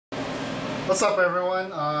What's up,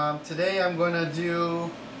 everyone? Today I'm going to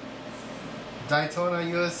do Daytona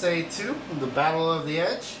USA 2, the Battle of the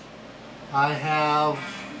Edge. I have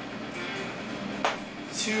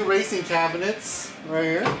two racing cabinets right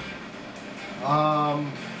here.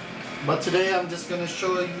 But today I'm just going to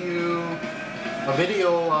show you a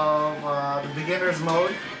video of the beginner's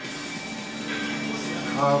mode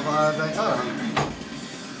of Daytona.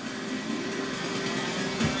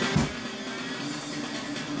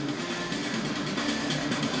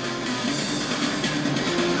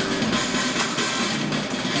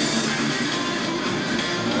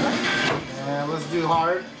 And let's do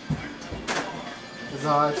hard,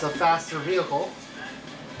 because it's a faster vehicle.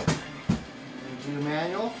 And do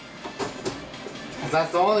manual, because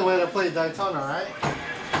that's the only way to play Daytona, right?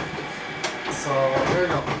 So here we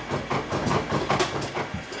go.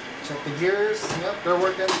 Check the gears. Yep, they're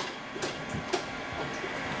working.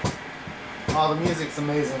 Oh, the music's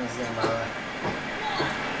amazing in this game, by the way.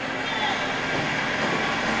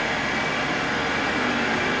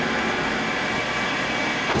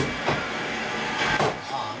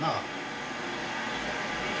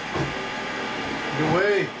 Good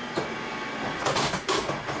way.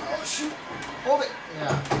 Oh shoot. Hold it.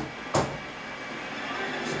 Yeah.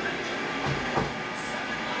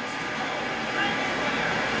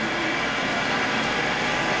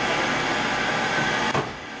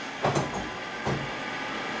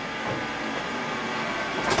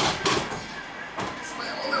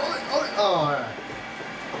 Hold it. Oh, alright.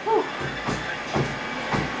 Whew.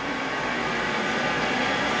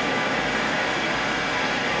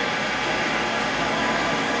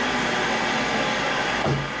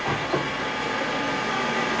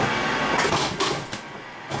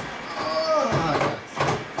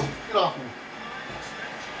 Get off me.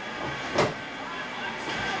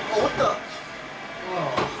 Oh, what the?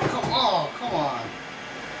 Oh, come on, come on.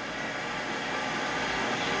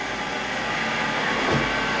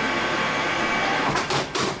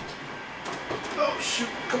 Oh, shoot,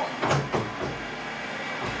 come on.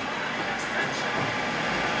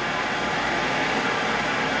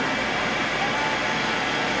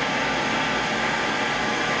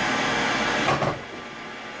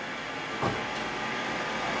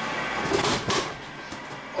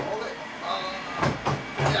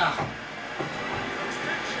 Yeah.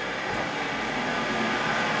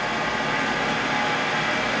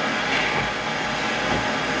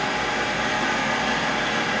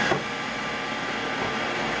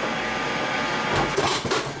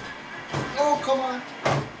 Oh, come on.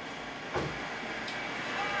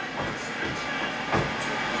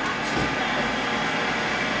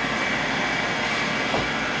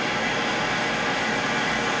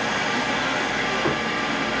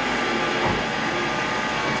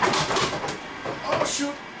 Oh,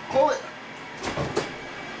 shoot. Hold it.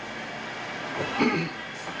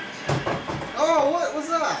 Oh, what was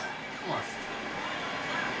that? Come on.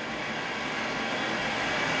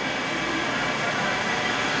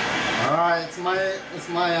 Alright, it's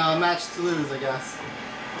my match to lose, I guess.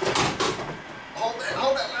 Hold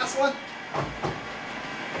that last one.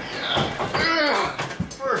 Yeah.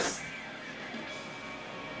 First.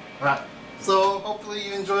 Alright, so hopefully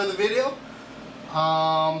you enjoy the video.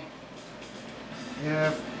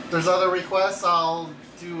 If there's other requests, I'll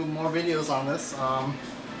do more videos on this.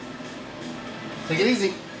 Take it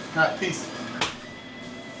easy. Alright, peace.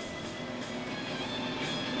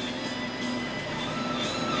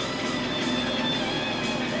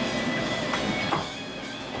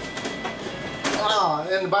 Oh,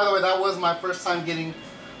 and by the way, that was my first time getting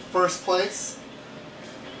first place.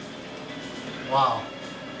 Wow.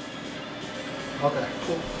 Okay,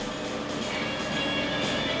 cool.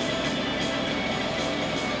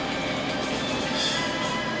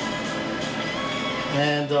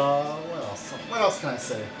 And what else? What else can I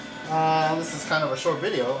say? This is kind of a short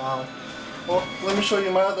video. Well, let me show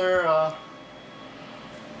you my other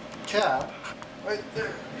cab. Right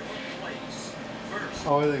there.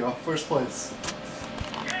 Oh, there you go. First place.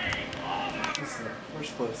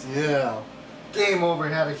 First place. Yeah. Game over.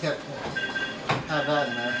 Had to have that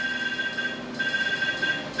in there.